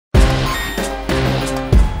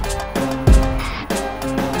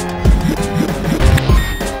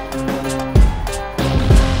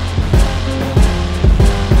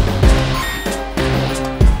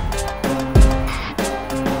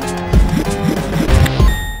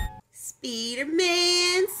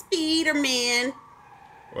Spider-Man.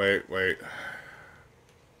 Wait.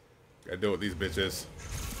 Gotta deal with these bitches.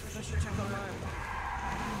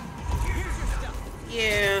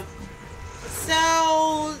 Yeah.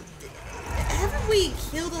 So, haven't we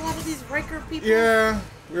killed a lot of these Riker people? Yeah,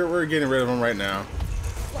 we're getting rid of them right now.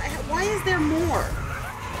 Why is there more?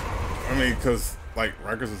 I mean, because, like,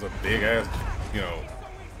 Rikers is a big-ass, you know,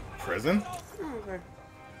 prison. Oh, okay.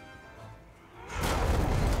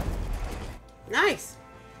 Nice.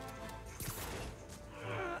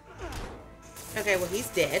 Okay, well, he's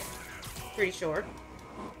dead. Pretty sure.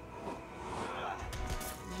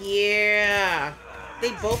 Yeah.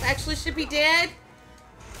 They both actually should be dead.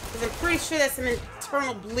 Because I'm pretty sure that's some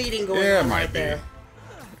internal bleeding going on right there.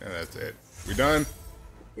 Yeah, that's it. We done?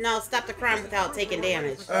 No, stop the crime without taking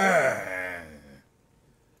damage.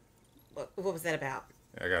 What was that about?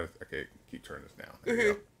 Okay, keep turning this down. There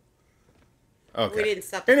you go. Okay. We didn't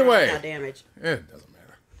stop the crime without damage. It doesn't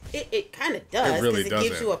matter. It kind of does. It really doesn't. It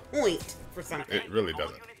gives you a point for something. It really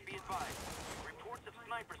doesn't.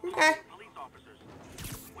 Okay.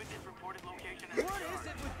 What is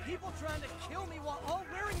it with people trying to kill me while all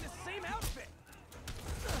wearing the same outfit?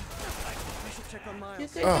 I should check on Miles. You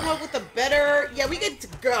could come up with a better... Yeah, we get to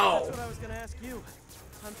go. That's what I was going to ask you.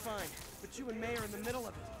 I'm fine, but you and May are in the middle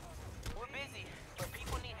of it. We're busy, but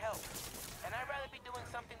people need help. And I'd rather be doing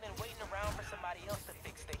something than waiting around for somebody else to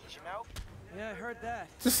fix things, you know? Yeah, I heard that.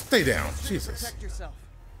 Just stay down. Jesus. Protect yourself.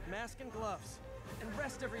 Mask and gloves. And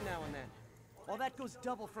rest every now and then. All that goes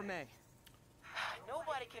double for May.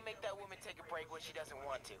 Nobody can make that woman take a break when she doesn't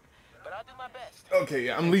want to. But I'll do my best. Okay,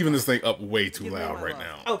 yeah, I'm leaving this thing up way too loud right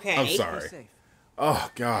now. Okay. I'm sorry. Oh,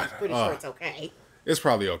 God. Pretty sure it's okay. It's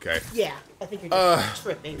probably okay. Yeah, I think you're just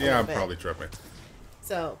tripping. Yeah, I'm probably tripping.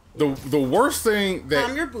 So. The worst thing that...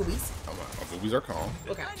 Calm your boobies. My boobies are calm.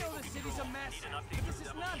 Okay. I know the city's a mess. This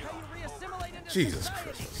is not how you re-assimilate into Jesus society.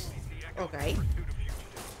 Christmas. Okay.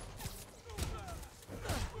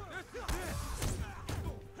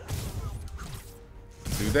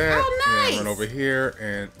 Do that, oh, nice. and then run over here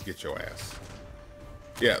and get your ass.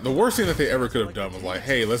 Yeah, the worst thing that they ever could have done was like,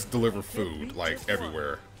 hey, let's deliver food, like,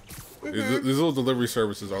 everywhere. These little delivery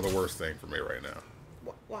services are the worst thing for me right now.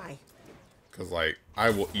 Why? Because, like,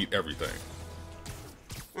 I will eat everything.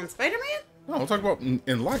 On Spider-Man? No, I'm talking about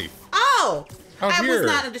in life. Oh! Out I here,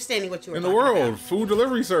 was not understanding what you were in talking the world, about. food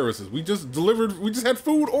delivery services. We just had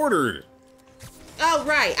food ordered. Oh,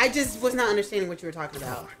 right. I just was not understanding what you were talking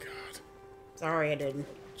about. Oh, my God. Sorry, I didn't.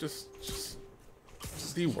 Just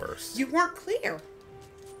the worst. You weren't clear.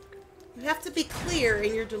 You have to be clear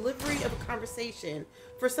in your delivery of a conversation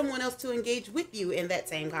for someone else to engage with you in that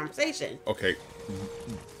same conversation. Okay.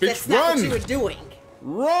 Bitch, That's run! not what you were doing.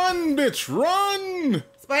 Run, bitch, run!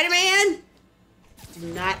 Spider-Man! Do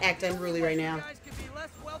not act unruly right now.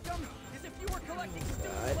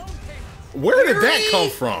 Where did that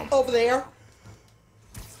come from? Over there.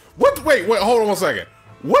 What? Wait, hold on 1 second.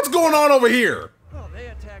 What's going on over here? Oh, they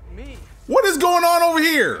attacked me. What is going on over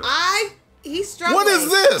here? He's struggling. What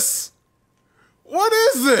is this? What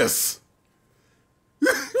is this?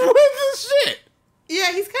 What is this shit?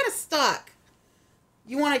 Yeah, he's kind of stuck.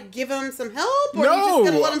 You want to give him some help? Or No. you just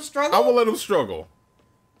going to let him struggle? I will let him struggle.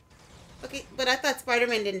 Okay, but I thought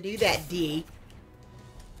Spider-Man didn't do that, D.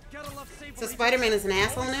 So Spider-Man is an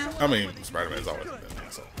asshole now? I mean, Spider-Man's always been an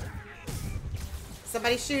asshole.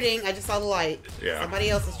 Somebody's shooting. I just saw the light. Yeah. Somebody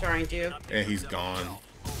else is trying to. And he's gone.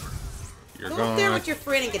 You're Go gone. up there with your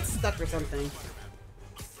friend and get stuck or something.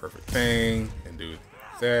 Perfect thing. And do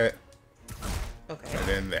that. Okay. And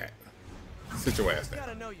then that. Sit your ass You down.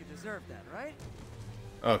 gotta know you deserve that, right?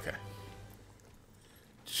 Okay.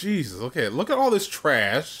 Jesus. Okay. Look at all this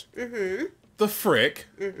trash. Mm-hmm. The frick.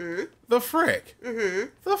 Mm-hmm. The frick. Mm-hmm.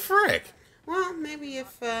 The frick. Well, maybe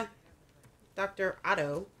if Dr.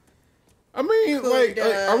 Otto... I mean, like,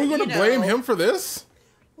 are we going to blame him for this?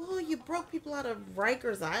 Well, you broke people out of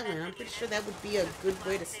Rikers Island. I'm pretty sure that would be a good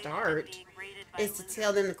way to start. Is to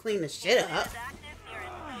tell them to clean the shit up.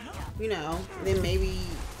 You know, then maybe,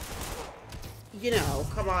 you know,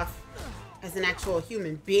 come off as an actual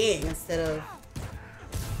human being instead of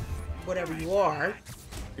whatever you are.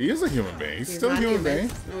 He is a human being. He's still a not human being.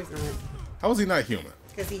 No, he's not. How is he not human?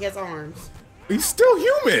 Because he has arms. He's still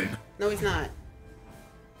human. No, he's not.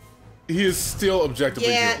 He is still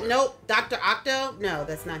objectively human. Nope. Dr. Octo? No,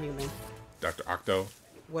 that's not human. Dr. Octo?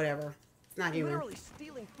 Whatever. It's not human. Literally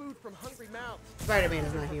stealing food from hungry mouths. Spider-Man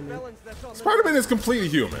is not human. Spider-Man is completely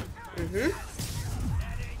human. Mm-hmm.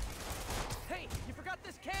 Hey, you forgot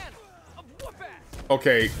this can. A whoop ass.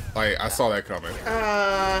 Okay, I saw that coming.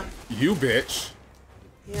 You bitch.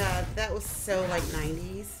 Yeah, that was so like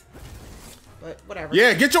 90s. But whatever.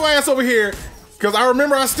 Yeah, get your ass over here Because I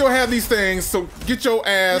remember I still had these things, so get your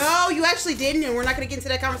ass. No, you actually didn't, and we're not going to get into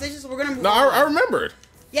that conversation, so we're going to move No, on. I remembered.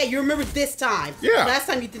 Yeah, you remembered this time. Yeah. Last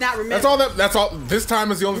time you did not remember. That's all. This time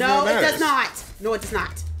is the only thing No, that it matters. does not. No, it does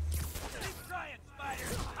not. Try it,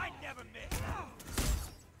 Spider. I never miss.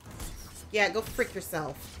 Yeah, go frick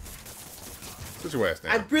yourself. Put your ass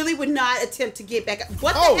down. I really would not attempt to get back up.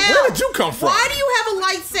 What the Oh, hell? where did you come from? Why do you have a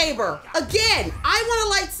lightsaber? Again, I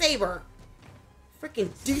want a lightsaber. Freaking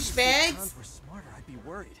douchebags. If we're smarter, I'd be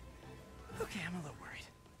worried. Okay, I'm a little worried.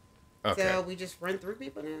 Okay. So we just run through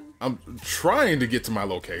people now? I'm trying to get to my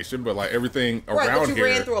location, but like everything Right, around but you here.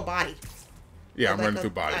 ran through a body. Yeah, I'm Like running a through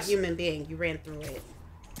bodies. A human being. You ran through it.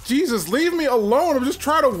 Jesus, leave me alone. I'm just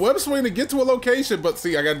trying to web swing to get to a location, but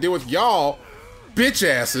see, I gotta deal with y'all, bitch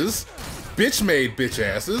asses, bitch made bitch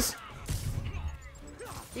asses.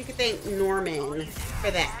 You could thank Norman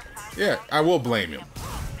for that. Yeah, I will blame him.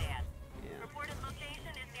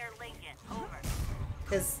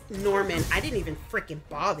 Because Norman, I didn't even freaking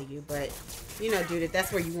bother you, but you know, dude, if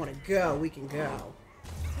that's where you want to go, we can go.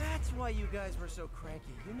 That's why you guys were so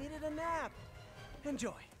cranky. You needed a nap.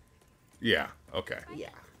 Enjoy. Yeah, okay. Yeah.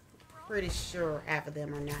 Pretty sure half of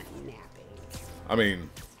them are not napping. I mean,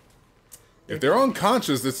 if they're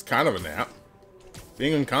unconscious, it's kind of a nap.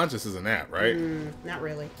 Being unconscious is a nap, right? Not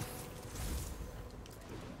really.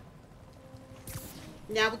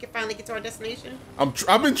 Now we can finally get to our destination.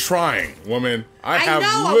 I've been trying, woman. I have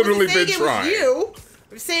know, literally I wasn't been saying trying. It was you.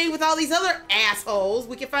 I'm saying with all these other assholes,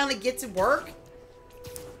 we can finally get to work.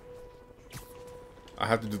 I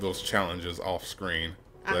have to do those challenges off screen.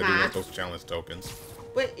 I do want those challenge tokens.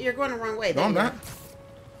 But you're going the wrong way. No, I'm there. not.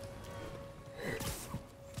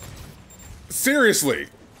 Seriously,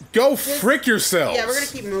 go frick yourselves. Yeah, we're gonna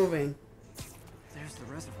keep moving. There's the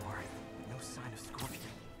reservoir. No sign of Scorpion.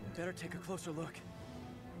 Better take a closer look.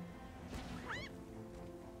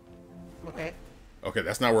 Okay. Okay,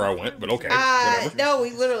 that's not where I went, but okay. Whatever. No,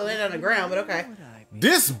 we literally landed on the ground, but okay.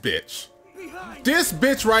 This bitch. This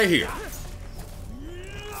bitch right here.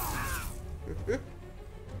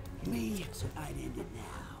 Me, I'd end it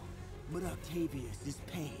now. But Octavius is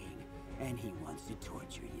paying, and he wants to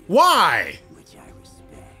torture you. Why? Which I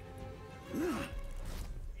respect.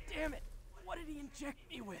 Damn it! What did he inject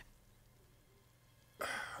me with?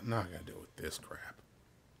 I'm not gonna deal with this crap.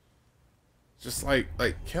 Just like,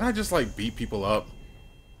 can I just like beat people up?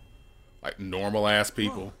 Like normal ass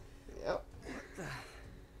people? Yep.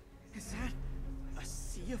 Is that a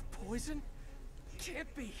sea of poison?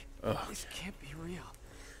 Can't be. Ugh. This can't be real.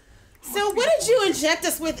 So what did you inject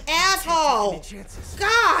us with, asshole? Chances.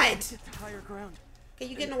 God! Hit the higher ground. Can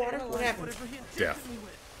you get in the water? What happened? Whatever he injected Death. me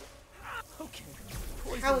with.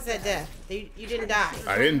 Okay. How was that death? You didn't die.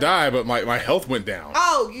 I didn't die, but my health went down.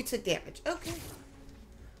 Oh, you took damage. Okay.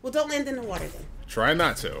 Well, don't land in the water then. Try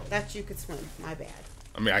not to. That you could swim. My bad.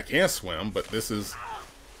 I mean, I can't swim, but this is...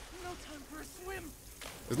 No time for a swim.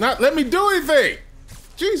 It's not letting me do anything!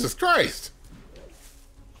 Jesus Christ!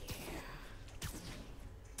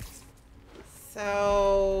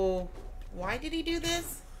 So, why did he do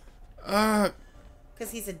this? Because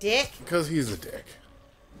he's a dick? Because he's a dick.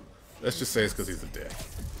 Let's just say it's because he's a dick.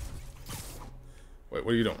 Wait,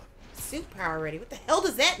 what are you doing? Suit power ready. What the hell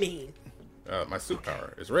does that mean? My suit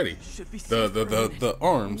power is ready. Should be The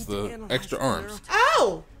arms, I need to the analyze extra the arms. arrow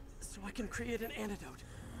Oh! so I can create an antidote.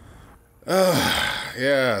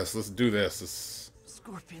 Yes, let's do this.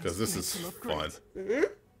 Scorpions. Because this made is some fun. upgrades.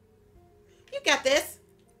 You got this.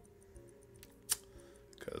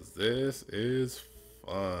 Because this is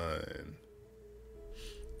fun.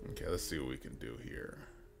 Okay, let's see what we can do here.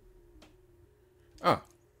 Ah.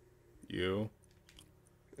 You.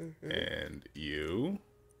 And you.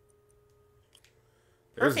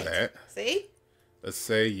 There's Perfect. that. See? Let's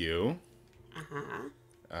say you.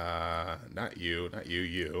 Uh-huh. Not you,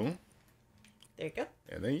 you. There you go.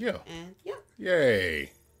 And then you. And, yeah.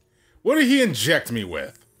 Yay. What did he inject me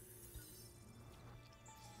with?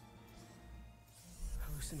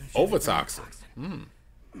 Hallucinogenic Overtoxin.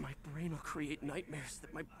 My brain will create nightmares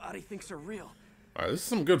that my body thinks are real. All right, this is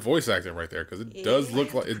some good voice acting right there, because it does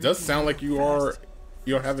look like, it does sound like you're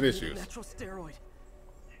having issues. Natural steroid.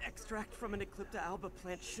 Extract from an Eclipta alba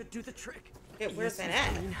plant should do the trick. Okay, where's that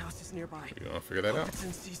at? Greenhouse is nearby. You want to figure that out? It's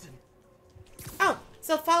in season. Oh,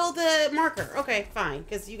 so follow the marker. Okay, fine.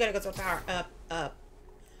 Because you gotta go to a power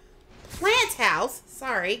plant house.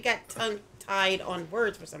 Sorry, got tongue-tied on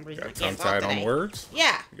words for some reason. Got I can't talk tongue-tied on today. words?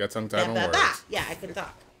 Yeah. You got tongue-tied on Blah, blah, words. blah. Yeah, I can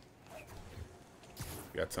talk.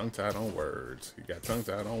 You got tongue-tied on words. You got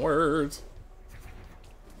tongue-tied on words.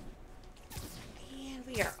 And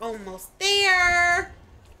we are almost there.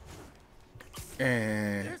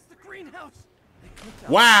 And There's the greenhouse.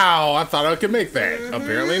 Wow, I thought I could make that.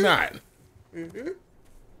 Apparently not. There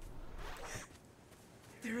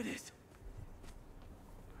it is.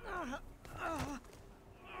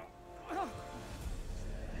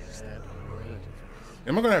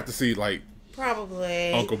 Am I gonna have to see like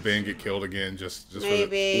Probably. Uncle Ben get killed again? Just Maybe. For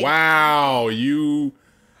the... Wow, you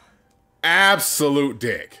absolute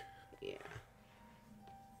dick. Yeah.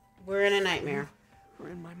 We're in a nightmare. We're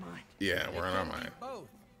in my mind. Yeah, we're in our mind. Both.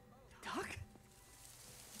 Doc?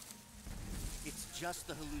 It's just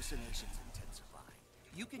the hallucinations intensifying.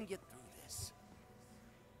 You can get through this.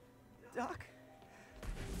 Doc?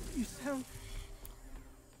 You sound...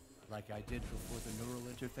 Like I did before the neural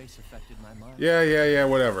interface affected my mind. Yeah,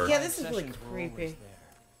 whatever. Yeah, this is really Sessions were always creepy. there,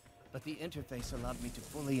 but the interface allowed me to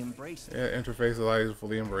fully embrace it. Yeah, interface allows you to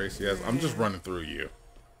fully embrace. Yes, I'm just running through you.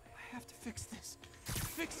 I have to fix this.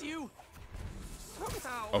 Fix you.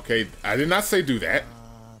 Somehow. Okay, I did not say do that.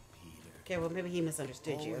 Peter. Okay, well, maybe he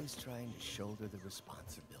misunderstood you. Always trying to shoulder the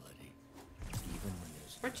responsibility, even when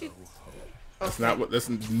there's Aren't you? no hope. That's not what. This.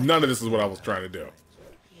 None of this is what I was trying to do.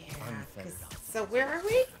 Yeah. 'Cause- So where are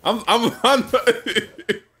we? I'm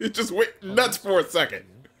you just went nuts for a second.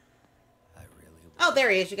 I really Oh, there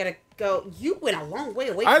he is. You gotta go. You went a long way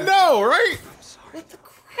away. I from know, right? What the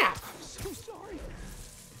crap? I'm so sorry.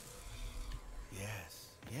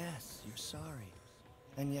 Yes, you're sorry.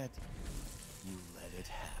 And yet, you let it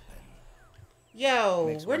happen.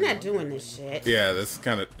 Yo, we're not doing this shit. Yeah, this is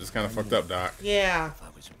kind of fucked up, Doc. Yeah. If I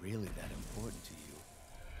was really that important to you,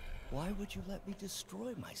 why would you let me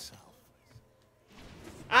destroy myself?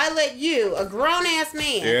 I let you, a grown ass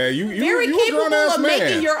man, Yeah, you very you a capable grown-ass of man.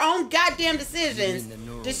 making your own goddamn decisions, The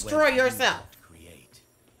neural destroy web you yourself. create.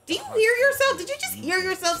 Do you hear yourself? Did you just hear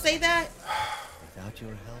yourself say that? Without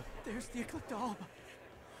your help, There's the eclipse.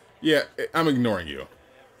 Yeah, I'm ignoring you.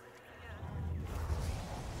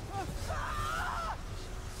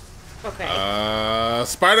 Okay.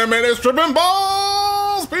 Spider-Man is tripping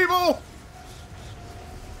balls, people.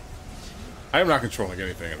 I am not controlling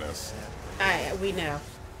anything in this. We know.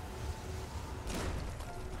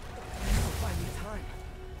 Find me time.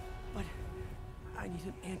 But I need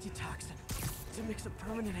an antitoxin to mix a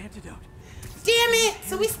permanent antidote. Damn it!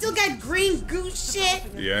 So we still got green goose shit.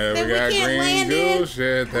 Yeah, that we got can't green land in? goose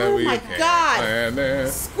shit that Oh we my can't God. land in.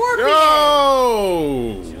 Scorpion.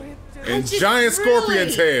 Yo! And just giant scorpion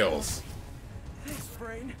really- tails. Thanks,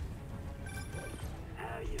 brain.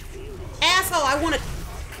 Asshole! I want to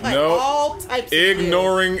cut Nope. all types of you.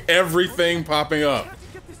 Ignoring everything popping up. How'd you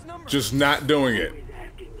get this number? Just not doing it.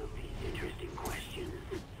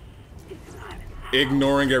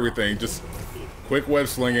 Ignoring everything. Just quick web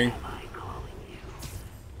slinging.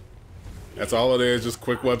 That's all it is. Just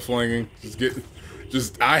quick web slinging.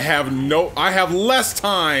 I have less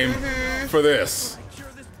time for this. Cure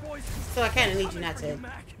this poison. So I kind of need you not to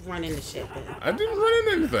run into shit. Then. I didn't run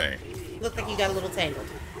into anything. Look like you got a little tangled.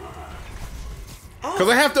 Because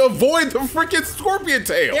I have to avoid the freaking scorpion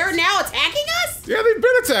tails. They're now attacking us? Yeah, they've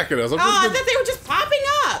been attacking us. Oh, I thought they were just popping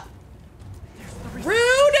up.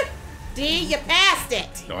 Rude. D, you passed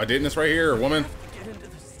it. No, I didn't. It's right here, woman. Get into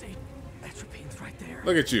the state. Atropine's right there.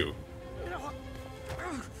 Look at you.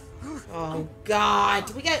 Oh,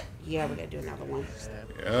 God. We got to do another one.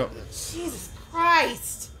 Yep. Jesus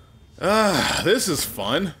Christ. This is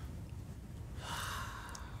fun.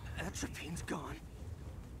 Atropine's gone.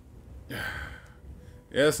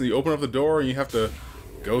 Yes, and you open up the door and you have to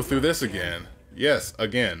go through this again. Yes,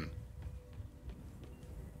 again.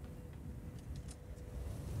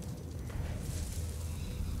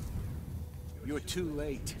 you're too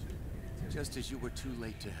late. Just as you were too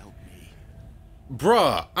late to help me.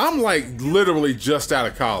 Bruh, I'm like literally just out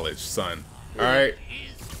of college, son. Alright?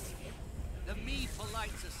 The me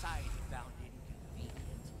polite society found inconvenient.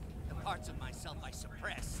 The parts of myself I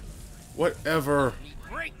suppress. Whatever.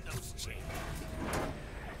 Break those chains.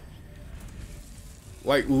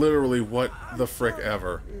 Like literally what the frick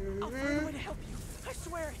ever. I'll find a way to help you. I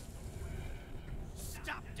swear.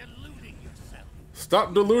 Stop deluding yourself.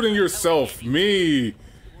 Stop deluding yourself. Me.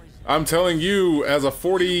 I'm telling you, as a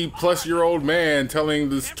 40-plus-year-old man, telling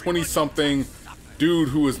this 20-something dude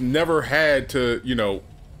who has never had to, you know,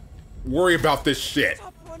 worry about this shit.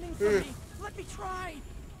 Stop running from me. Let me try.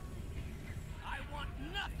 I want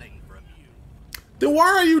nothing from you. Then why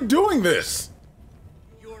are you doing this?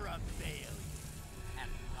 You're a failure at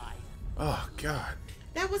life. Oh, God.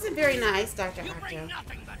 That wasn't very nice, Dr. You bring Hocto.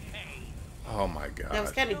 nothing but pain. Oh, my God. That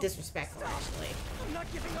was kind of disrespectful, actually. I'm not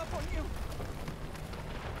giving up on you.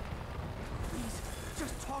 Please,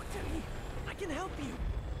 just talk to me. I can help you.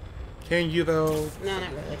 Can you, though? No,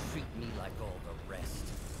 not really. Treat me like all the rest.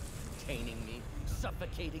 Containing me,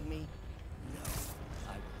 suffocating me. No.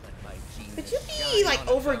 My genius Could you be shine like on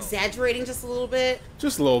its own. over exaggerating just a little bit?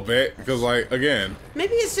 Just a little bit, because like again,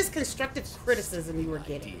 Maybe it's just constructive criticism you were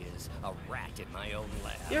getting. Ideas, a rat in my own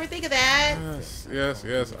lab. You ever think of that?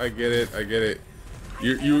 yes, I get it.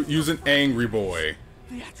 You're an angry boy.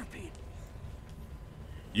 The atropine.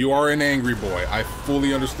 You are an angry boy. I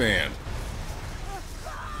fully understand.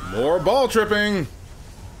 More ball tripping.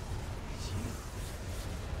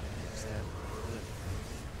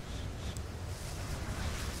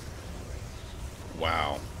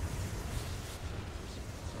 Wow.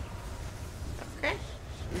 Okay.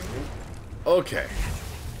 Okay.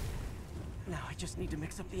 Now I just need to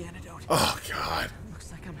mix up the antidote. Oh God.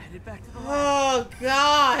 Looks like I'm headed back to the lab. Oh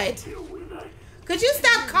God. Could you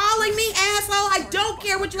stop calling me asshole? I don't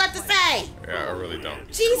care what you have to say. Yeah, I really don't.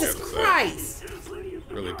 Jesus care what Christ. to say.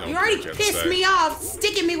 Really don't. You care already what have to pissed say. me off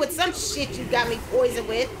sticking me with some shit you got me poisoned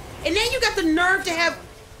with. And then you got the nerve to have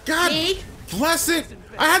God me. bless it.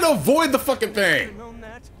 I had to avoid the fucking I've thing. known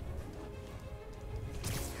that.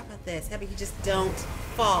 How about this? How about you just don't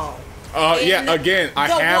fall? Yeah, in again, I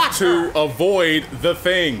the have water. to avoid the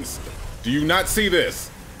things. Do you not see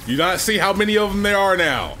this? Do you not see how many of them there are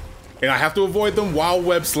now? And I have to avoid them while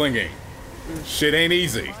web slinging. Shit ain't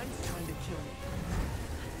easy. Mine's trying to kill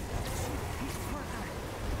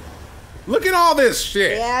me. Look at all this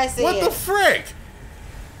shit. Yeah, I see What it. the frick?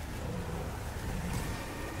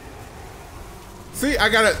 See, I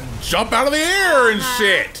gotta jump out of the air and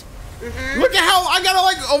shit. Look at how I gotta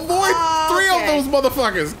like avoid three okay. of those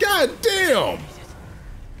motherfuckers. God damn.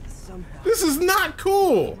 Somehow This is not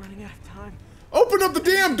cool. running out of time. Open up the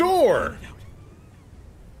damn door.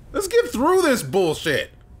 Let's get through this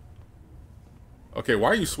bullshit. Okay, why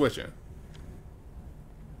are you switching?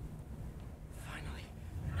 Finally.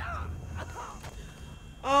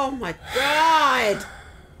 Oh my God.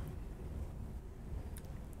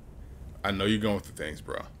 I know you're going through things,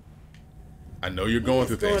 bro. I know you're going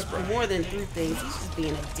through things, bro. More than through things. He's just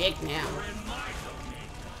being a dick now.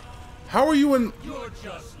 How are you in? You're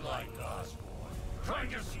just like Osborne, trying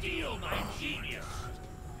to steal my genius.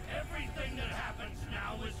 Everything that happens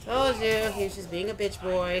now is Told you, he was just being a bitch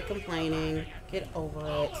boy, complaining. Get over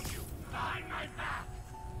it. behind my back.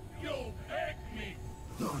 You'll beg me.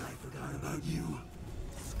 Thought I forgot about you.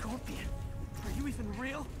 Scorpion. Are you even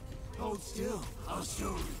real? Hold still. I'll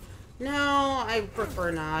show you. No, I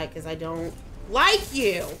prefer not, because I don't like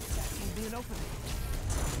you. Can be an opening.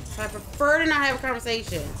 So I prefer to not have a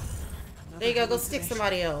conversation. There you go, go stick hallucination.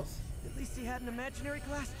 somebody else. At least he had an imaginary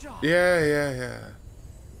glass jaw. Yeah.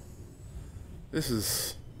 This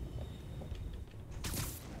is.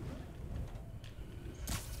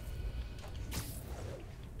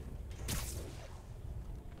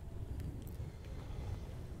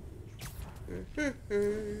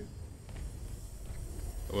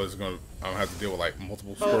 Was gonna. I'm gonna have to deal with like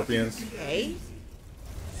multiple scorpions. Okay.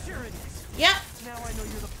 Sure it is. Yep. Now I know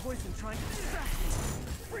you're the poison trying to distract me.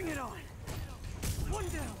 Bring it on. One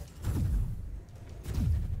down.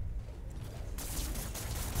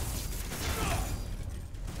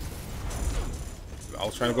 I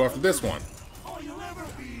was trying to go after this one.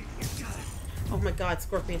 Oh my God,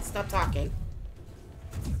 Scorpion, stop talking.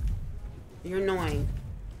 You're annoying.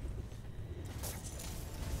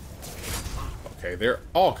 Okay, they're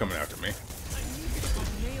all coming after me.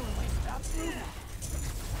 Nail him. Stop moving.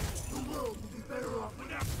 The world would be better off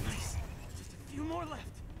without. Nice. Just a few more left.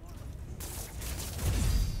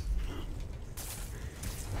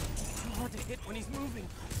 It's hard to hit when he's moving.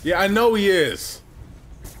 Yeah, I know he is.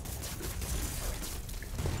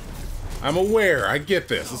 I'm aware. I get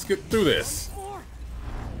this. Let's get through this. More.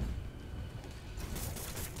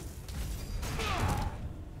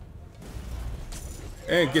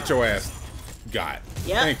 And get your ass got.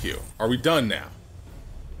 Yep. Thank you. Are we done now?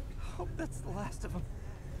 Hope that's the last of them.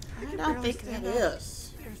 I don't think that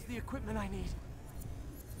is. There's the equipment I need.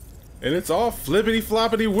 And it's all flippity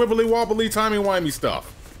floppity wibbly wobbly timey wimey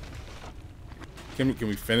stuff. Can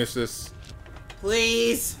we finish this?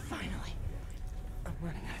 Please. Finally. I'm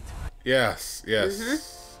running out of time. Yes. I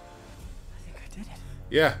think I did it.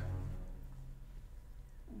 Yeah.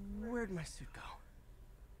 Where'd my suit go?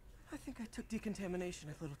 I think I took decontamination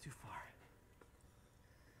a little too far.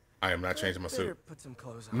 I am not changing my Better suit. put some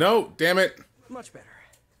clothes on. No, damn it. Much better.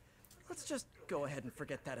 Let's just go ahead and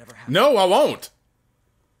forget that ever happened. No, I won't.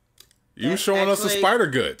 You That's showing us the actually- spider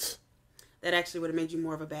goods. That actually would have made you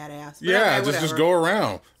more of a badass. But Yeah, okay, just whatever. go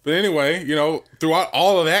around. But anyway, you know, throughout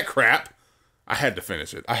all of that crap, I had to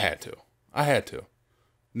finish it. I had to.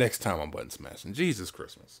 Next time I'm button smashing. Jesus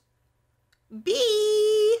Christmas. B.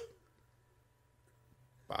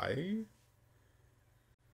 Bye.